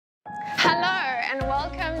and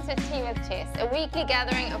welcome to Tea with Tess, a weekly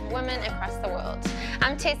gathering of women across the world.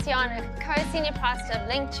 I'm Tessiana, co-senior pastor of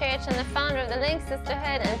Linc Church and the founder of the Linc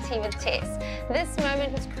Sisterhood and Tea with Tess. This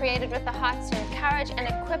moment was created with the heart to encourage and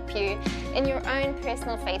equip you in your own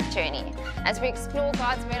personal faith journey. As we explore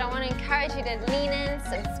God's Word, I want to encourage you to lean in,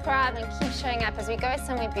 subscribe, and keep showing up as we go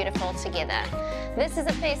somewhere beautiful together. This is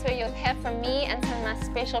a place where you'll hear from me and some of my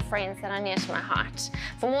special friends that are near to my heart.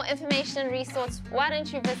 For more information and resource, why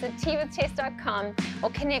don't you visit teawithtess.com or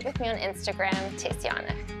connect with me on Instagram,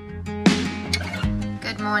 Tessiana.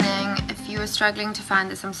 Good morning. If you were struggling to find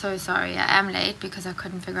this, I'm so sorry. I am late because I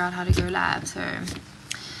couldn't figure out how to go live, so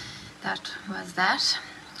that was that.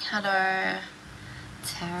 Hello,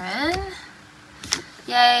 Taryn.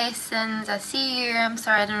 Yay, Sins, I see you. I'm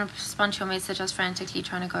sorry I didn't respond to your message. I was frantically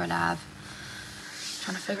trying to go live,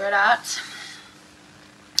 trying to figure it out.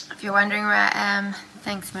 If you're wondering where I am,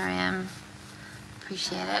 thanks, Miriam.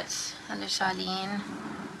 Appreciate it. Hello, Charlene.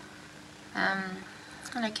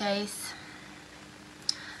 Hello, Case.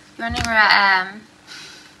 If you're wondering where I am,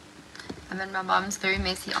 I'm in my mom's very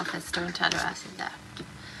messy office. Don't tell her I said that.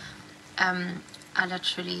 I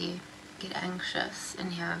literally get anxious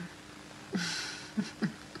in here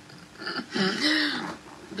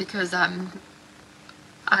because I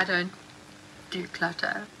don't do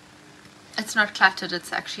clutter. It's not cluttered,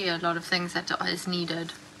 it's actually a lot of things that is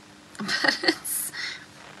needed, but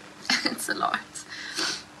it's a lot.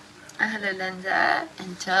 Hello, Linda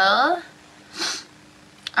and Jill.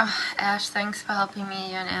 Oh, Ash, thanks for helping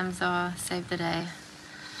me. You and Amzar saved the day.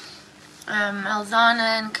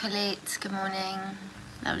 Alzana and Colette, good morning.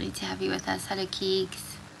 Lovely to have you with us. Hello,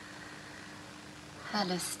 Keeks.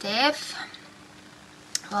 Hello, Steph.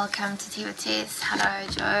 Welcome to Tea with Tess. Hello,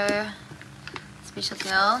 Joe. Special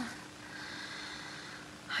girl.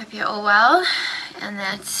 Hope you're all well and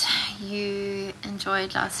that you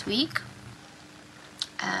enjoyed last week.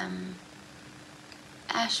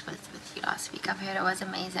 Ash was with you last week. I've heard it was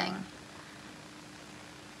amazing.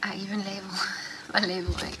 I even label my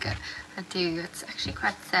label maker. I do. It's actually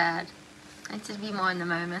quite sad. I need to be more in the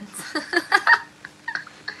moment.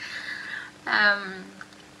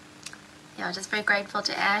 Yeah, just very grateful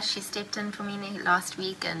to Ash. She stepped in for me last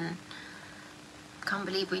week and can't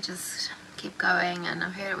believe we just keep going, and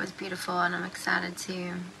I've heard it was beautiful and I'm excited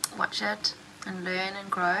to watch it and learn and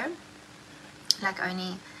grow like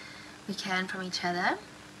only we can from each other.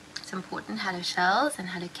 It's important. Hello, Shells, and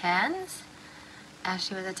hello, Cans.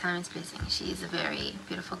 Ashley was a timeless blessing. She's a very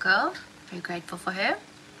beautiful girl. Very grateful for her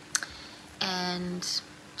and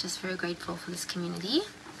just very grateful for this community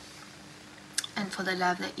and for the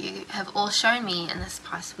love that you have all shown me in this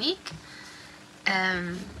past week.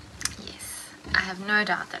 Yes, I have no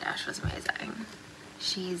doubt that Ash was amazing.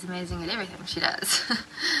 She's amazing at everything she does,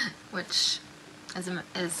 which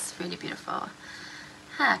is really beautiful.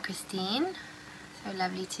 Hi, Christine. So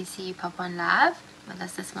lovely to see you pop on live with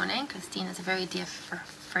us this morning. Christine is a very dear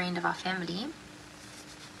friend of our family.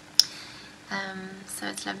 So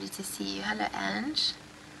it's lovely to see you. Hello, Ange.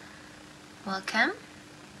 Welcome.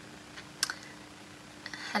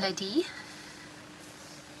 Hello, Dee.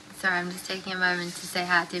 Sorry, I'm just taking a moment to say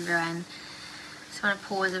hi to everyone. Just want to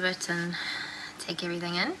pause a bit and take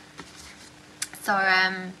everything in. So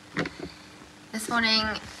this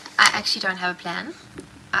morning I actually don't have a plan.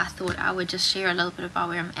 I thought I would just share a little bit about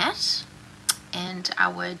where I'm at, and I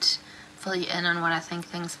would fill you in on what I think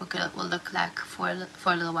things will look like for a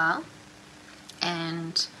little while,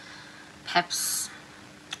 and perhaps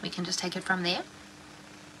we can just take it from there.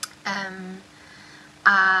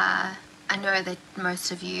 I know that most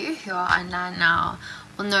of you who are online now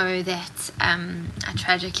will know that I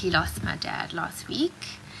tragically lost my dad last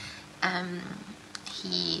week.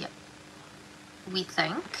 We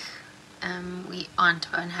think, we aren't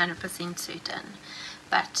 100% certain,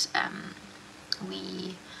 but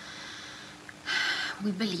we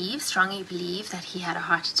strongly believe that he had a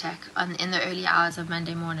heart attack in the early hours of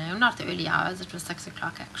Monday morning. Not the early hours, it was 6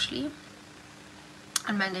 o'clock actually,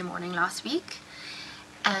 on Monday morning last week.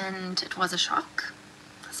 And it was a shock,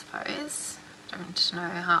 I suppose. Don't know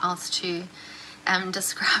how else to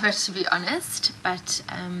describe it, to be honest. But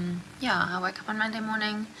yeah, I woke up on Monday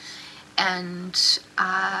morning, and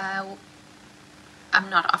I'm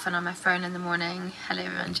not often on my phone in the morning. Hello,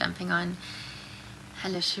 everyone jumping on.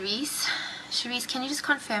 Hello, Cherise. Cherise, can you just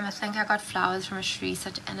confirm? I think I got flowers from a Cherise,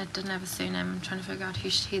 and it didn't have a surname. I'm trying to figure out who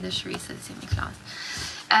the Cherise is sent me flowers.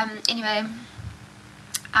 Anyway,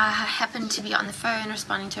 I happened to be on the phone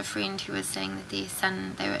responding to a friend who was saying that their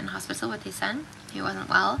son, they were in hospital with their son who wasn't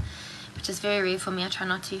well, which is very rare for me. I try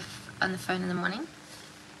not to on the phone in the morning.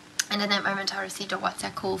 And in that moment I received a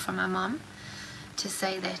WhatsApp call from my mom to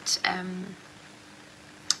say that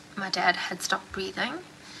my dad had stopped breathing,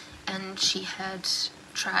 and she had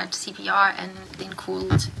tried CPR and then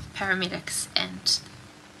called paramedics, and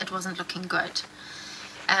it wasn't looking good,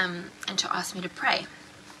 and to ask me to pray.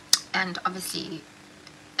 And obviously,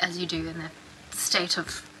 as you do in that state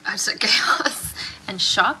of utter chaos and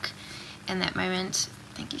shock in that moment,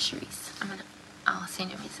 thank you, Cherise. I'll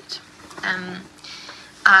send you a message.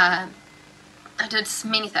 I did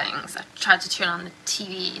many things. I tried to turn on the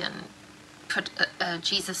TV and put a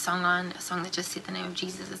Jesus song on, a song that just said the name of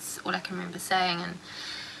Jesus. It's all I can remember saying.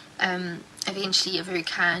 And eventually, a very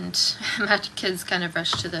kind, my kids kind of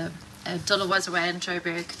rushed to the Dilla was away in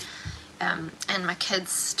Joburg, and my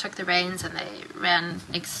kids took the reins and they ran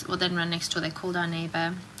next door. They called our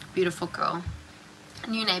neighbor, beautiful girl,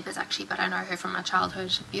 new neighbors actually, but I know her from my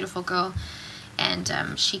childhood, beautiful girl. And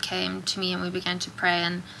she came to me and we began to pray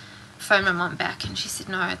and phoned my mom back, and she said,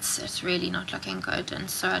 no, it's really not looking good. And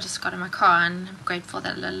so I just got in my car, and I'm grateful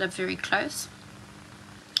that I live very close.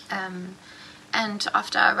 And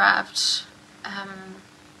after I arrived,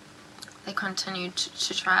 they continued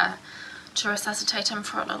to try to resuscitate him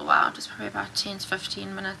for a little while. It was probably about 10 to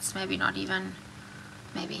 15 minutes, maybe not even,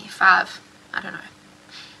 maybe 5, I don't know.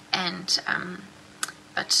 And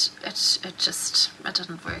but it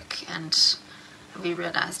didn't work, and we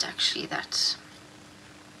realized actually that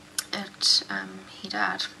he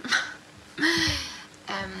died.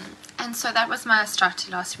 And so that was my start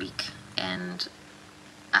to last week. And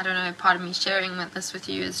I don't know, part of me sharing this with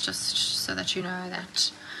you is just so that you know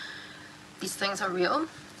that these things are real,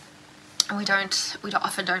 and we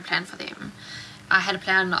often don't plan for them. I had a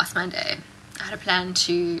plan last Monday. I had a plan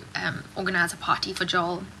to organize a party for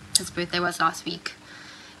Joel. His birthday was last week,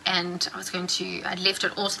 and I'd left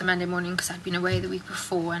it all to the Monday morning because I'd been away the week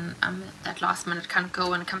before, and I'm that last minute kind of girl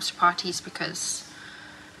when it comes to parties, because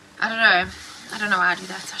I don't know why I do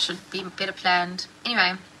that. I should be better planned.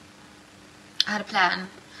 Anyway, I had a plan,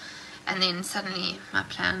 and then suddenly my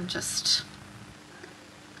plan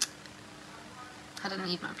I didn't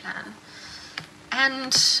need my plan.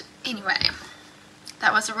 And anyway,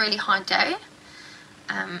 that was a really hard day,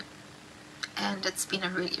 and it's been a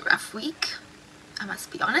really rough week, I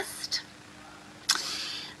must be honest.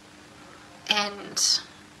 And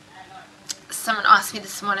someone asked me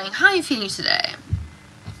this morning, how are you feeling today?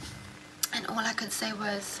 And all I could say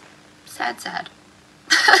was, sad.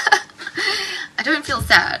 I don't feel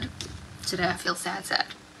sad today. I feel sad.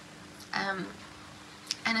 And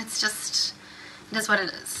it is what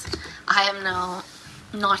it is. I am now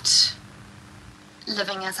not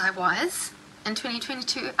living as I was in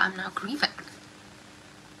 2022. I'm now grieving.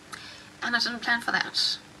 And I didn't plan for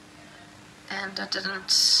that. And I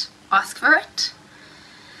didn't ask for it.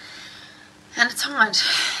 And it's hard.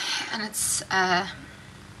 And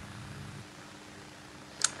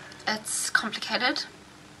it's complicated.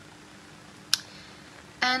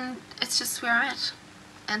 And it's just where I'm at.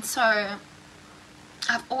 And so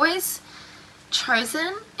I've always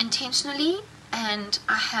chosen intentionally, and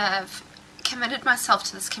I have committed myself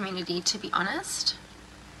to this community to be honest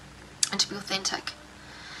and to be authentic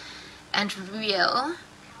and real,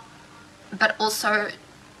 but also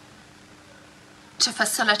to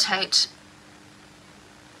facilitate,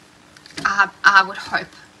 I would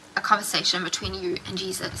hope, a conversation between you and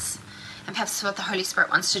Jesus, and perhaps what the Holy Spirit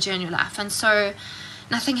wants to do in your life. And so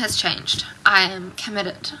nothing has changed. I am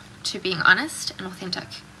committed to being honest and authentic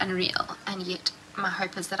and real, and yet my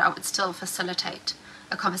hope is that I would still facilitate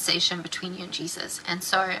a conversation between you and Jesus. And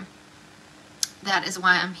so that is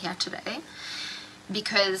why I'm here today,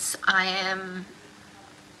 because I am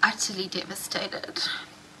utterly devastated,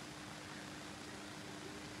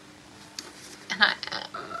 and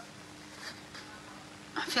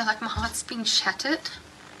I feel like my heart's been shattered,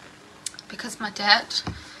 because my dad,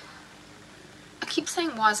 I keep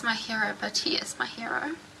saying was my hero, but he is my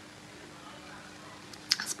hero.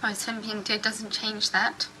 I suppose him being dead doesn't change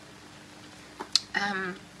that.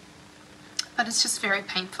 But it's just very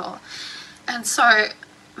painful. And so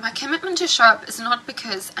my commitment to show up is not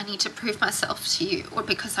because I need to prove myself to you, or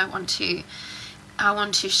because I want to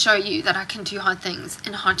show you that I can do hard things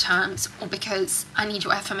in hard times, or because I need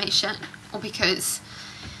your affirmation, or because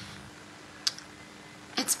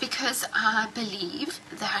it's because I believe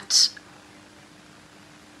that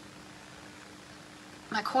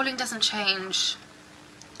my calling doesn't change.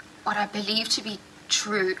 What I believe to be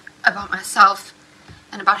true about myself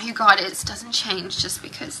and about who God is doesn't change just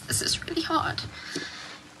because this is really hard.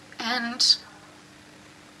 And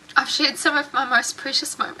I've shared some of my most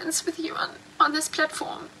precious moments with you on this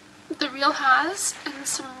platform, the real highs and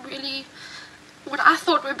some really what I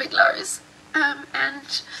thought were big lows,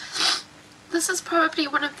 and this is probably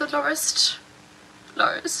one of the lowest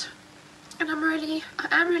lows, and I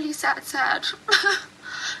am really sad.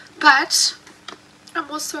 But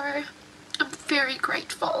I'm very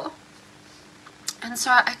grateful. And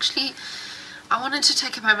so I wanted to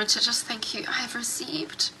take a moment to just thank you. I have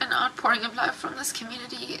received an outpouring of love from this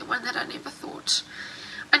community, one that I never thought.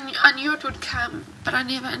 I knew it would come, but I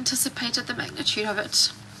never anticipated the magnitude of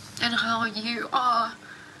it, and how you are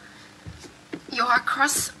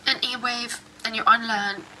across an airwave and you're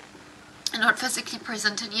online and not physically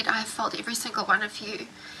present, and yet I have felt every single one of you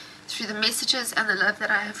through the messages and the love that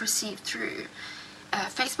I have received through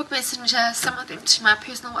Facebook Messenger, some of them to my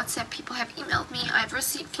personal WhatsApp. People have emailed me. I've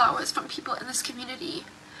received flowers from people in this community,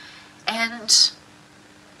 and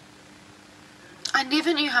I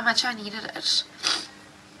never knew how much I needed it.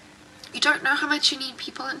 You don't know how much you need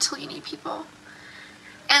people until you need people.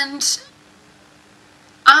 And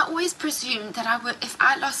I always presumed that if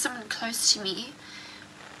I lost someone close to me,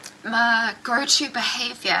 my go-to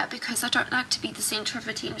behavior, because I don't like to be the center of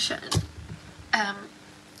attention,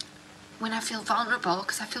 when I feel vulnerable,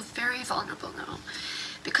 because I feel very vulnerable now,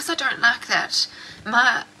 because I don't like that,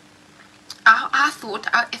 I thought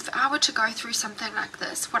if I were to go through something like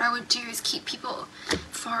this, what I would do is keep people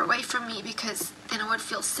far away from me, because then I would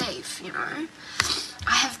feel safe, you know.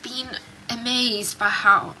 I have been amazed by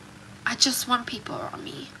how I just want people around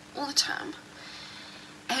me all the time,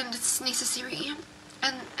 and it's necessary.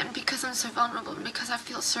 And because I'm so vulnerable, and because I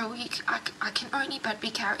feel so weak, I can only but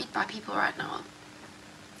be carried by people right now.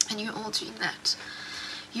 And you're all doing that.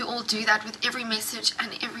 You all do that with every message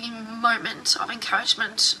and every moment of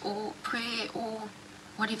encouragement or prayer or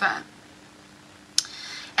whatever.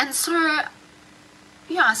 And so,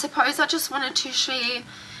 yeah, I suppose I just wanted to share.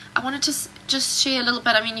 I wanted to just share a little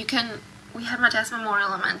bit. I mean, we had my dad's memorial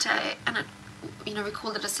on Monday, and we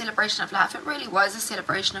called it a celebration of life. It really was a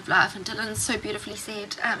celebration of life, and Dylan so beautifully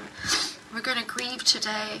said, we're going to grieve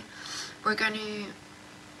today. We're going to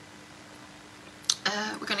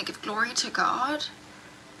give glory to God.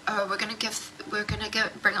 We're going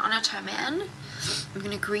to bring honor to a man. We're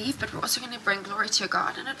going to grieve, but we're also going to bring glory to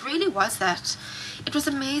God. And it really was that. It was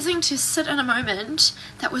amazing to sit in a moment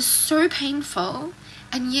that was so painful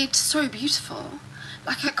and yet so beautiful.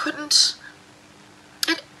 Like, I couldn't.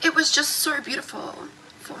 It was just so beautiful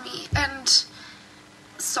for me and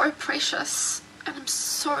so precious, and I'm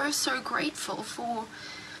so grateful for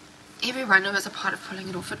everyone who was a part of pulling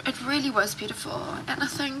it off. It really was beautiful, and I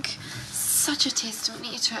think such a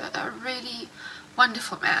testimony to a really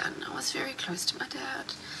wonderful man. I was very close to my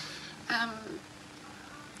dad, and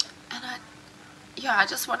I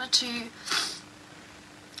just wanted to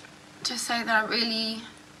say that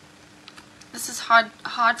this is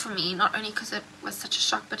hard for me, not only because it was such a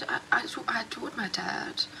shock, but I adored my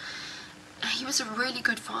dad. He was a really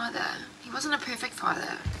good father. He wasn't a perfect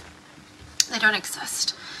father. They don't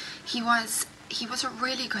exist. He was a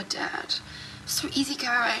really good dad. So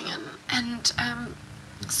easygoing and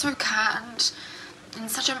so kind,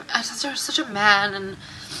 and such a man. And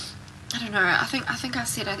I don't know. I think I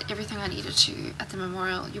said everything I needed to at the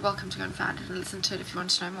memorial. You're welcome to go and find it and listen to it if you want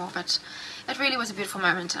to know more. But it really was a beautiful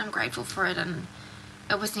moment, and I'm grateful for it, and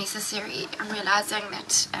it was necessary. I'm realizing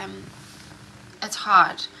that it's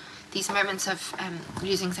hard, these moments of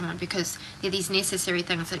losing someone, because they're these necessary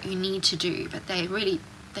things that you need to do, but they really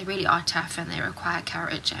are tough, and they require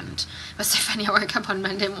courage. And it was so funny. I woke up on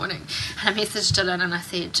Monday morning and I messaged Dylan and I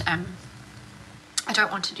said, I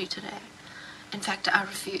don't want to do today. In fact, I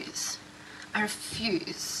refuse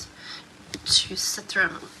to sit through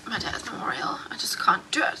my dad's memorial. I just can't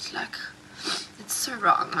do it. Like, it's so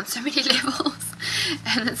wrong on so many levels,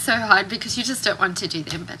 and it's so hard because you just don't want to do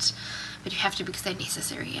them, but you have to, because they're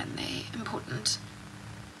necessary and they're important.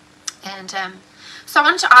 And so I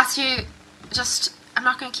wanted to ask you, I'm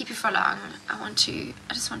not going to keep you for long. I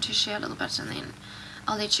just want to share a little bit, and then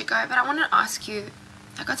I'll let you go. But I wanted to ask you,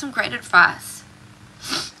 I got some great advice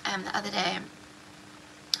the other day.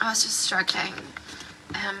 I was just struggling,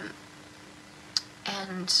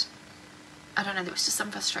 and I don't know, there was just some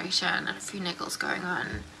frustration and a few niggles going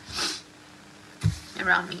on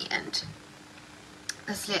around me, and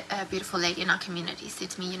this beautiful lady in our community said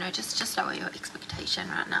to me, just lower your expectation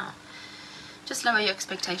right now. Just lower your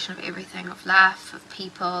expectation of everything, of life, of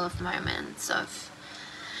people, of moments, of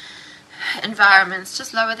environments.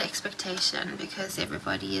 Just lower the expectation, because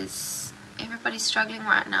everybody's struggling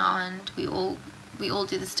right now, and we all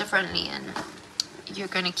do this differently, and you're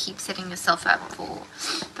going to keep setting yourself up for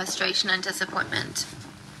frustration and disappointment.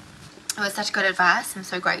 It was such good advice. I'm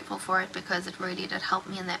so grateful for it, because it really did help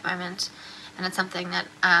me in that moment, and it's something that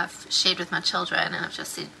I've shared with my children, and I've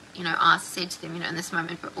just said, said to them, in this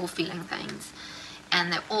moment we're all feeling things,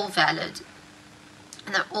 and they're all valid,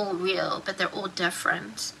 and they're all real, but they're all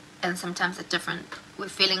different, and sometimes we're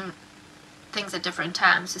feeling things at different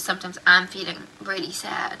times. So sometimes I'm feeling really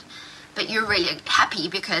sad, but you're really happy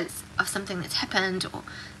because of something that's happened or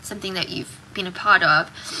something that you've been a part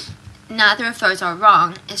of. Neither of those are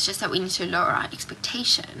wrong. It's just that we need to lower our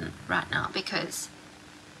expectation right now, because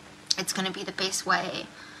it's going to be the best way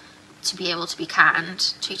to be able to be kind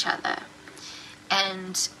to each other.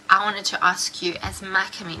 And I wanted to ask you, as my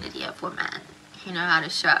community of women who know how to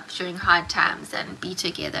show up during hard times and be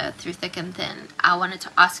together through thick and thin, I wanted to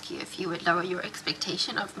ask you if you would lower your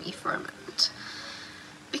expectation of me for a moment.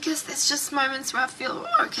 Because there's just moments where I feel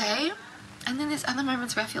okay, and then there's other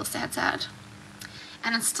moments where I feel sad.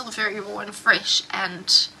 And it's still very raw and fresh,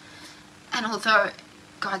 and although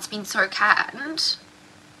God's been so kind,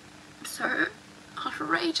 so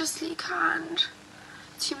outrageously kind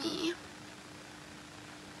to me,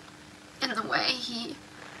 in the way he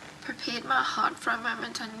prepared my heart for a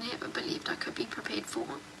moment I never believed I could be prepared for,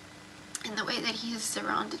 in the way that he has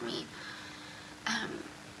surrounded me,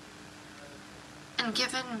 and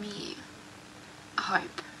given me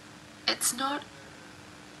hope. It's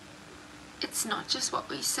not just what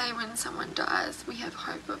we say when someone dies, we have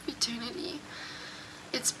hope of eternity.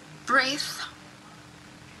 It's breath.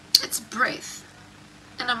 It's breath.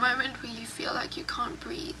 In a moment where you feel like you can't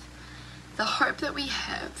breathe, the hope that we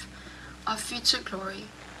have of future glory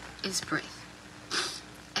is breath.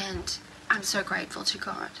 And I'm so grateful to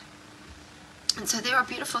God. And so there are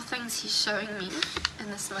beautiful things he's showing me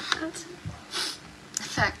in this moment. In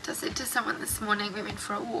fact, I said to someone this morning, we went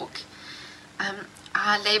for a walk,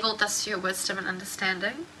 I labeled this your wisdom and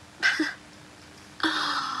understanding.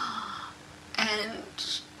 And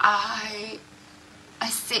I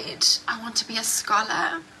said, I want to be a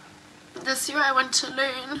scholar. This year I want to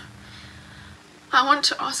learn. I want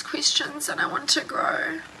to ask questions, and I want to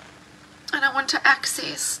grow. And I want to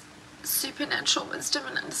access supernatural wisdom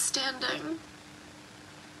and understanding.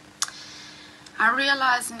 I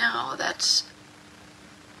realize now that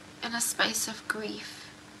in a space of grief,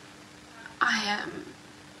 I'm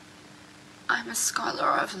a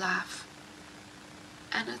scholar of life,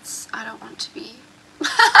 and I don't want to be.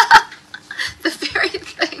 The very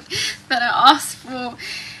thing that I asked for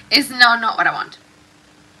is now not what I want,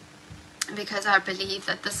 because I believe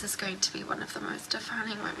that this is going to be one of the most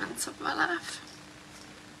defining moments of my life.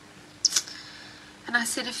 And I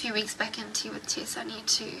said a few weeks back in Tea with Tess, I need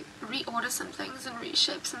to reorder some things and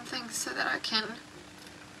reshape some things so that I can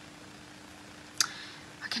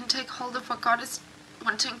take hold of what God is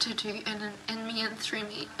wanting to do in me and through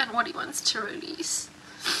me, and what he wants to release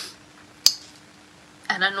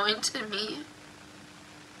and anoint in me.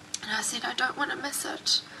 And I said, I don't want to miss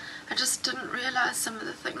it. I just didn't realize some of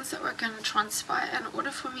the things that were going to transpire in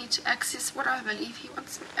order for me to access what I believe he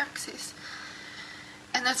wants me to access.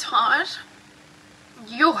 And that's hard.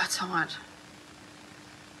 It's hard.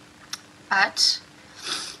 But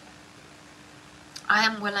I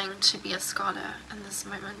am willing to be a scholar in this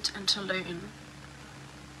moment and to learn.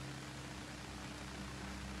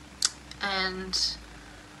 And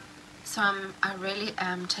so I really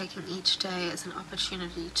am taking each day as an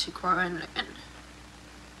opportunity to grow and learn,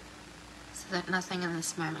 so that nothing in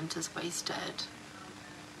this moment is wasted.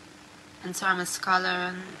 And so I'm a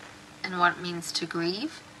scholar in what it means to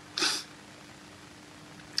grieve.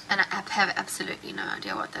 And I have absolutely no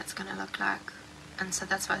idea what that's going to look like. And so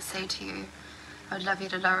that's why I say to you, I would love you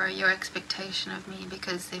to lower your expectation of me,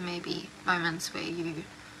 because there may be moments where you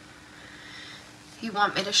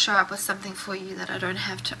want me to show up with something for you that I don't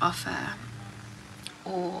have to offer,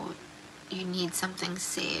 or you need something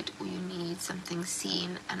said, or you need something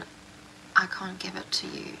seen, and I can't give it to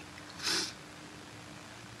you.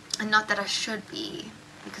 And not that I should be,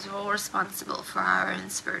 because we're all responsible for our own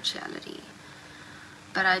spirituality.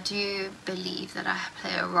 But I do believe that I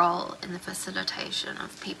play a role in the facilitation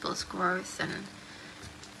of people's growth and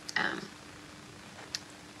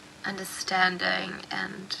understanding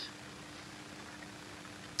and,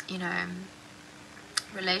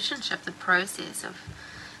 relationship, the process of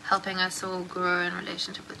helping us all grow in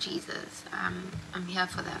relationship with Jesus. I'm here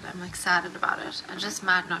for that. I'm excited about it. I just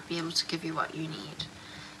might not be able to give you what you need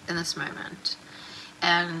in this moment.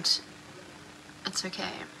 And it's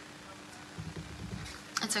okay.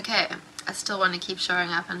 It's okay. I still want to keep showing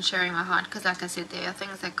up and sharing my heart, because like I said, there are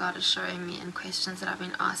things that God is showing me and questions that I've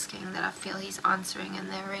been asking that I feel he's answering, and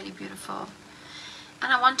they're really beautiful.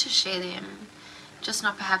 And I want to share them, just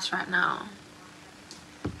not perhaps right now.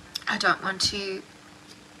 I don't want to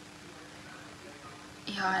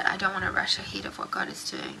rush ahead of what God is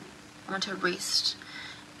doing. I want to rest.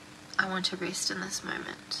 I want to rest in this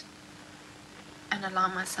moment. and allow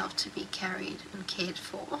myself to be carried and cared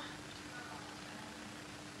for.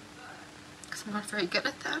 Because I'm not very good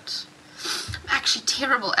at that. I'm actually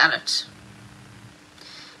terrible at it.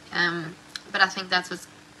 But I think that's what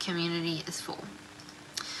community is for.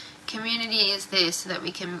 Community is there so that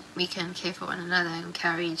we can care for one another and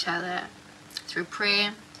carry each other through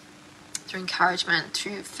prayer, through encouragement,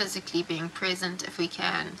 through physically being present if we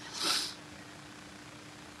can.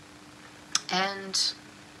 And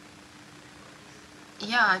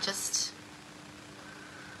yeah,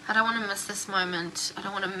 I don't want to miss this moment. I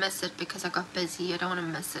don't want to miss it because I got busy. I don't want to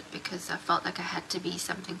miss it because I felt like I had to be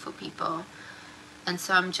something for people. And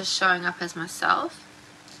so I'm just showing up as myself.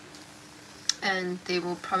 And there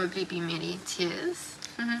will probably be many tears.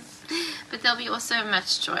 But there'll be also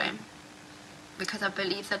much joy. Because I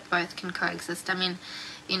believe that both can coexist. I mean,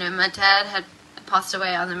 you know, my dad had passed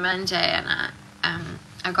away on the Monday, and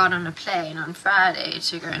I got on a plane on Friday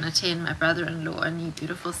to go and attend my brother-in-law and new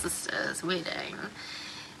beautiful sister's wedding.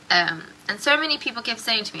 And so many people kept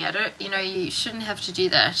saying to me, you shouldn't have to do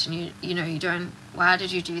that, and you don't, why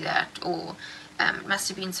did you do that? Or it must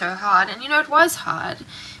have been so hard. And it was hard.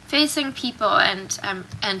 Facing people and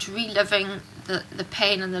reliving the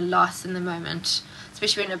pain and the loss in the moment,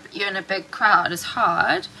 especially when you're in a big crowd, is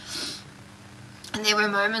hard. And there were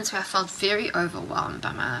moments where I felt very overwhelmed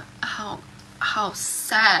by how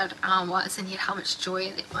sad I was, and yet how much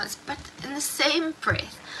joy there was. But in the same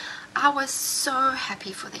breath, I was so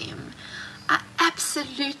happy for them. I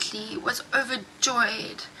absolutely was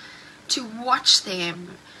overjoyed to watch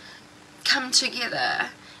them come together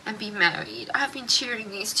and be married. I've been cheering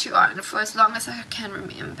these two on for as long as I can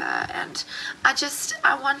remember, and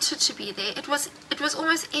I wanted to be there. It was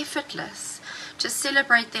almost effortless to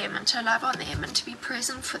celebrate them and to love on them and to be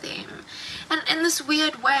present for them. And in this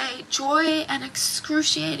weird way, joy and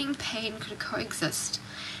excruciating pain could coexist.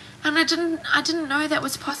 And I didn't know that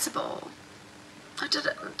was possible. I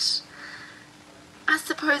didn't. I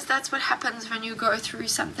suppose that's what happens when you go through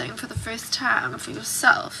something for the first time for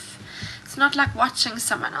yourself. It's not like watching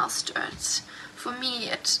someone else do it. For me,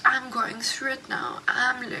 I'm going through it now.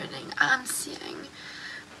 I'm learning. I'm seeing.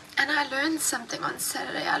 And I learned something on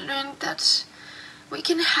Saturday. I learned that we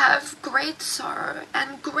can have great sorrow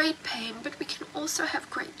and great pain, but we can also have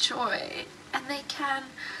great joy. And they can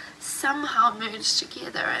somehow merge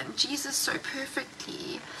together. And Jesus so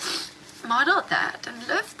perfectly modeled that and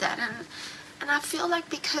lived that. And I feel like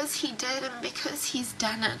because he did and because he's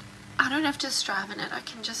done it, I don't have to strive in it. I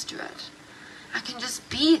can just do it. I can just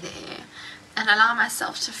be there and allow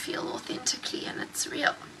myself to feel authentically, and it's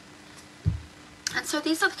real. And so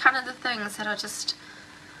these are kind of the things that are just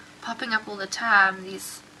popping up all the time,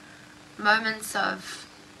 these moments of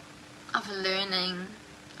learning,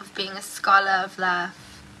 of being a scholar of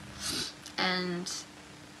life. And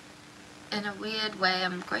in a weird way,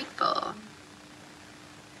 I'm grateful.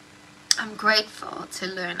 I'm grateful to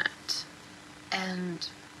learn it. And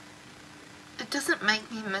it doesn't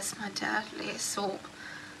make me miss my dad less or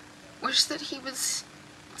wish that he was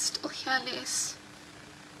still here less.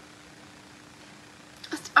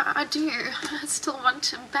 I do. I still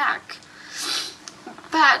want him back.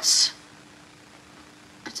 But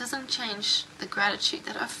it doesn't change the gratitude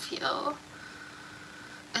that I feel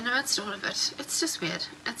in the midst of all of it. It's just weird.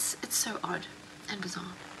 It's so odd and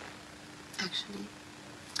bizarre, actually.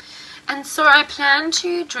 And so I plan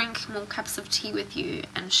to drink more cups of tea with you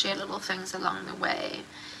and share little things along the way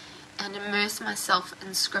and immerse myself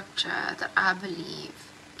in scripture that I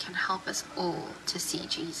believe can help us all to see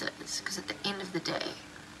Jesus. Because at the end of the day,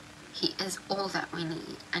 he is all that we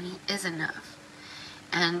need, and he is enough.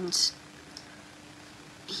 And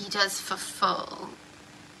he does fulfill,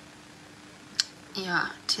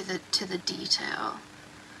 to the detail,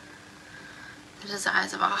 the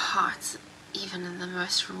desires of our hearts, even in the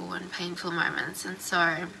most raw and painful moments. And so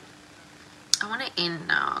I want to end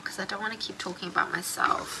now because I don't want to keep talking about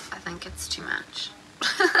myself. I think it's too much.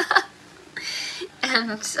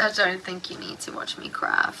 And I don't think you need to watch me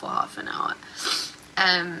cry for half an hour.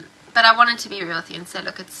 But I wanted to be real with you and say,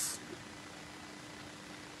 look, we're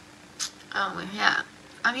here.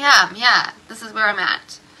 I'm here. This is where I'm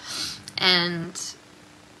at. And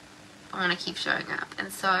I want to keep showing up.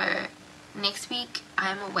 And so next week,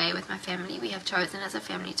 I am away with my family. We have chosen as a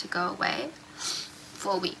family to go away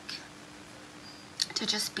for a week to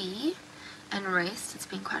just be and rest. It's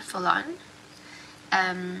been quite full on.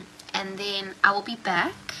 And then I will be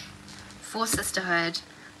back for Sisterhood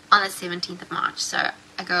on the 17th of March. So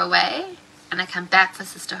I go away and I come back for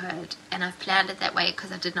Sisterhood. And I've planned it that way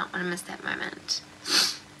because I did not want to miss that moment.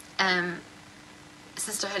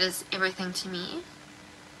 Sisterhood is everything to me.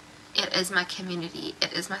 It is my community.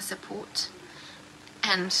 It is my support.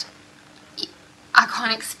 And I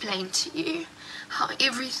can't explain to you how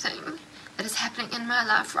everything that is happening in my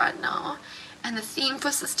life right now, and the theme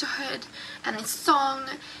for Sisterhood, and the song,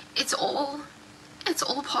 it's all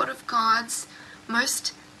part of God's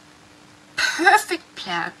most perfect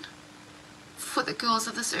plan for the girls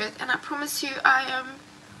of this earth. And I promise you,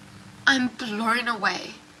 I'm blown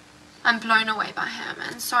away. I'm blown away by Him.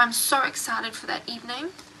 And so I'm so excited for that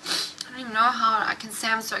evening. I don't even know how I can say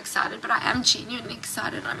I'm so excited, but I am genuinely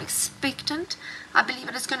excited. I'm expectant. I believe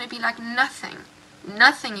it is going to be like nothing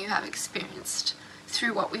you have experienced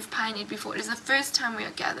through what we've pioneered before. It is the first time we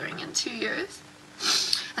are gathering in 2 years.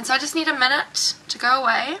 And so I just need a minute to go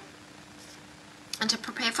away and to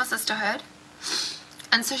prepare for Sisterhood.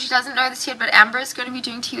 And so she doesn't know this yet, but Amber is going to be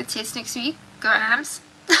doing tea with Tess next week. Go Ams.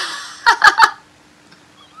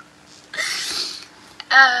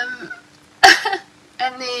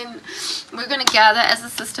 And then we're going to gather as a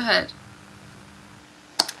Sisterhood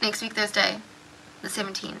next week, Thursday, the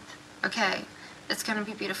 17th. Okay, it's going to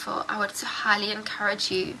be beautiful. I would highly encourage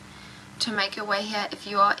you to make your way here if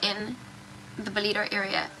you are in the Ballito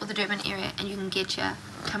area or the Durban area and you can get here.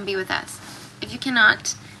 Come be with us. If you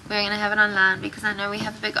cannot, we're going to have it online, because I know we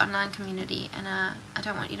have a big online community, and I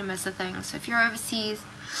don't want you to miss a thing. So if you're overseas,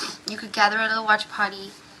 you could gather a little watch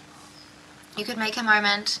party. You could make a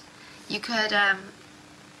moment. You could,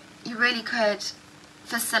 you really could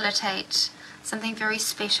facilitate something very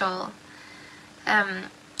special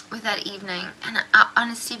with that evening. And I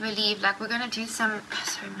honestly believe, like, we're going to do some,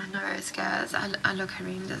 sorry, my nose, guys, I look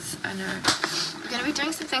horrendous, I know. We're going to be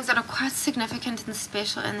doing some things that are quite significant and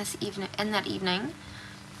special in that evening.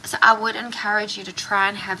 So I would encourage you to try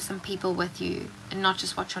and have some people with you and not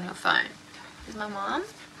just watch on your phone. Here's my mom.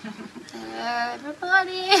 Hello,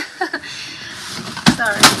 everybody.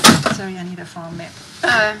 Sorry, I need a phone map.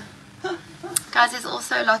 Guys, there's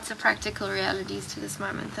also lots of practical realities to this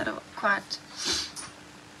moment that are quite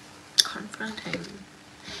confronting.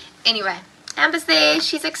 Anyway, Amber's there.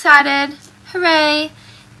 She's excited. Hooray.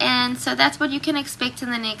 And so that's what you can expect in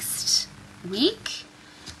the next week.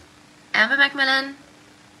 Amber Macmillan,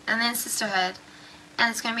 and then Sisterhood. And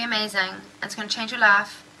it's going to be amazing. And it's going to change your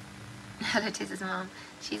life. Hello, Tessa's mom.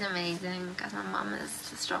 She's amazing. Guys, my mom is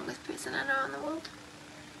the strongest person I know in the world.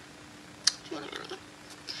 Genuinely.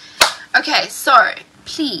 Okay, so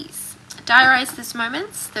please diarize those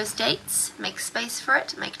moments, those dates, make space for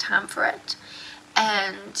it, make time for it,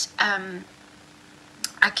 and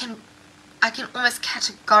I can almost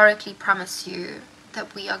categorically promise you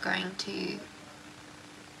that we are going to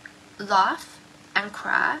laugh and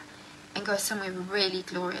cry and go somewhere really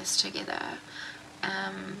glorious together.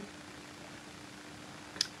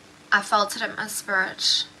 I felt it in my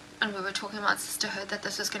spirit, and we were talking about Sisterhood, that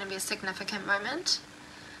this was going to be a significant moment,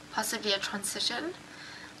 possibly a transition.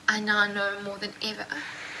 I now know more than ever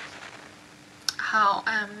how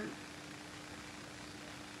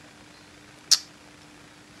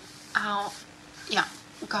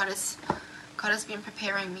God has been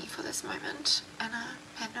preparing me for this moment, and I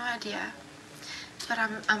had no idea. But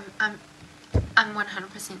I'm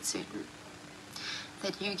 100% certain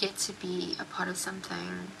that you get to be a part of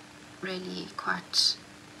something really quite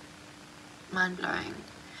mind-blowing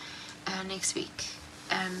next week.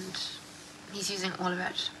 And He's using all of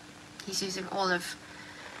it. He's using all of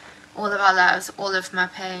our lives, all of my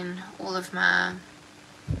pain, all of my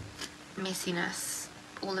messiness,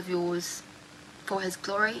 all of yours, for His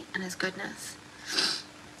glory and His goodness.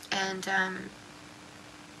 And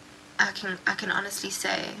I can honestly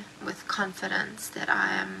say with confidence that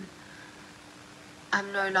I'm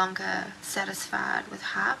no longer satisfied with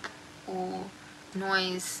hype or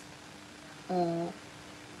noise or,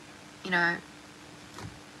 you know,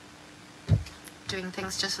 doing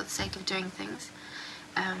things just for the sake of doing things.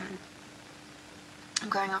 I'm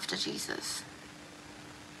going after Jesus,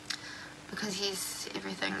 because He's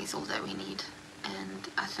everything. He's all that we need. And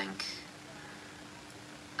I think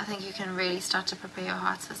you can really start to prepare your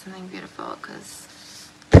hearts for something beautiful, because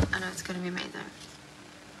I know it's going to be amazing.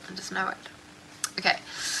 I just know it. Okay,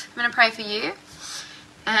 I'm going to pray for you,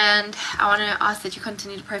 and I want to ask that you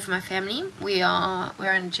continue to pray for my family. We're on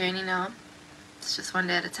a journey now. It's just one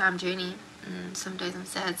day at a time journey. And some days I'm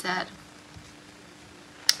sad,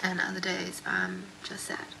 and other days I'm just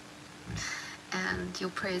sad. And your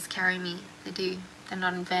prayers carry me. They do. They're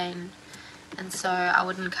not in vain. And so I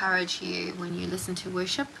would encourage you, when you listen to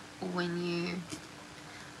worship or when you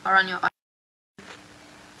are on your own,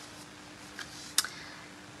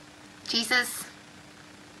 Jesus,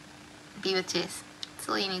 be with Tess. That's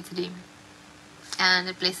all you need to do. And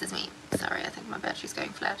it blesses me. Sorry, I think my battery's going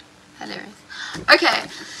flat. Hilarious. Okay,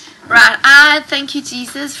 right. I thank you,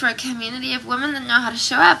 Jesus, for a community of women that know how to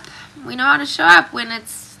show up. We know how to show up when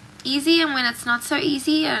it's easy and when it's not so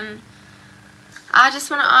easy. And I just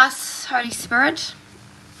want to ask, Holy Spirit,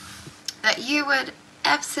 that you would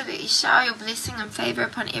absolutely shower your blessing and favor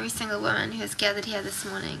upon every single woman who has gathered here this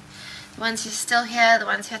morning. The ones who are still here, the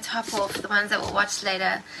ones who are top off, the ones that will watch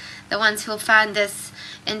later, the ones who will find this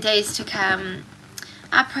in days to come.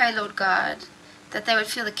 I pray, Lord God, that they would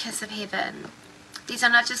feel the kiss of heaven. These are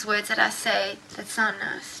not just words that I say that sound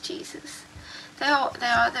nice, Jesus. They are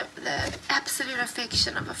the absolute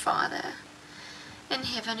affection of a father in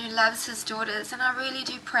heaven who loves his daughters. And I really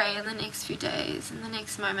do pray in the next few days, in the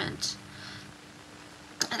next moment,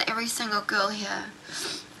 that every single girl here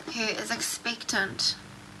who is expectant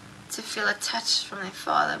to feel a touch from their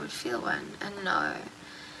father would feel one and know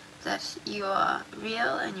that you are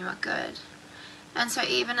real and you are good. And so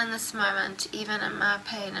even in this moment, even in my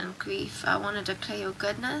pain and grief, I want to declare your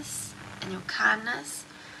goodness and your kindness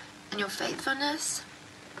and your faithfulness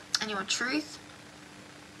and your truth.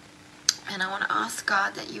 And I want to ask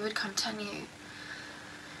God that you would continue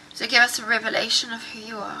to give us a revelation of who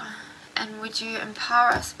you are. And would you empower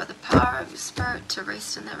us by the power of your Spirit to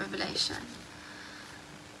rest in that revelation.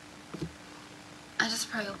 I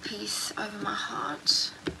just pray your peace over my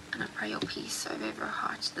heart. And I pray your peace over every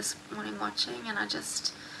heart this morning watching. And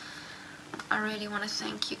I really want to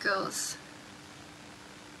thank you girls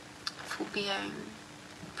for being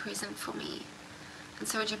present for me. And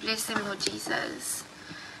so would you bless them, Lord Jesus.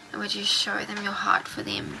 And would you show them your heart for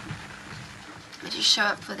them. Would you show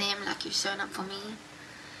up for them like you've shown up for me.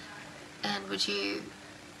 And would you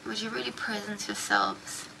really presence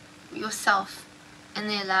yourself in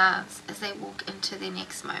their lives as they walk into their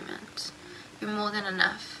next moment. You're more than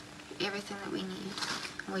enough. You're everything that we need.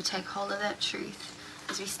 And we take hold of that truth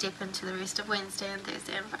as we step into the rest of Wednesday and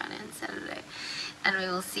Thursday and Friday and Saturday. And we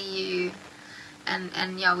will see you.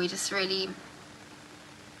 And yeah, we just really,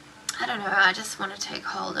 I don't know, I just want to take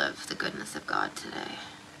hold of the goodness of God today.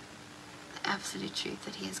 The absolute truth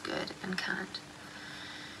that he is good and kind.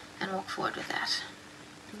 And walk forward with that.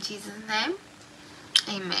 In Jesus' name,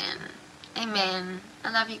 amen. Amen.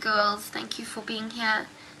 I love you girls. Thank you for being here.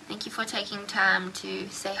 Thank you for taking time to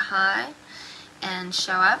say hi and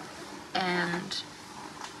show up. And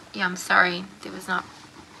yeah, I'm sorry there was not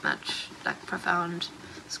much like profound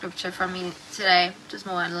scripture from me today. Just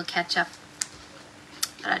more a little catch up.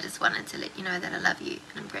 But I just wanted to let you know that I love you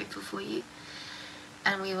and I'm grateful for you.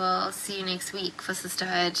 And we will see you next week for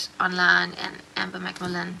Sisterhood online and Amber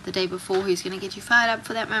Macmillan the day before, who's going to get you fired up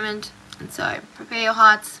for that moment. And so prepare your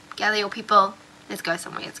hearts, gather your people, let's go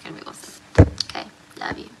somewhere. It's going to be awesome. Okay,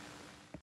 love you.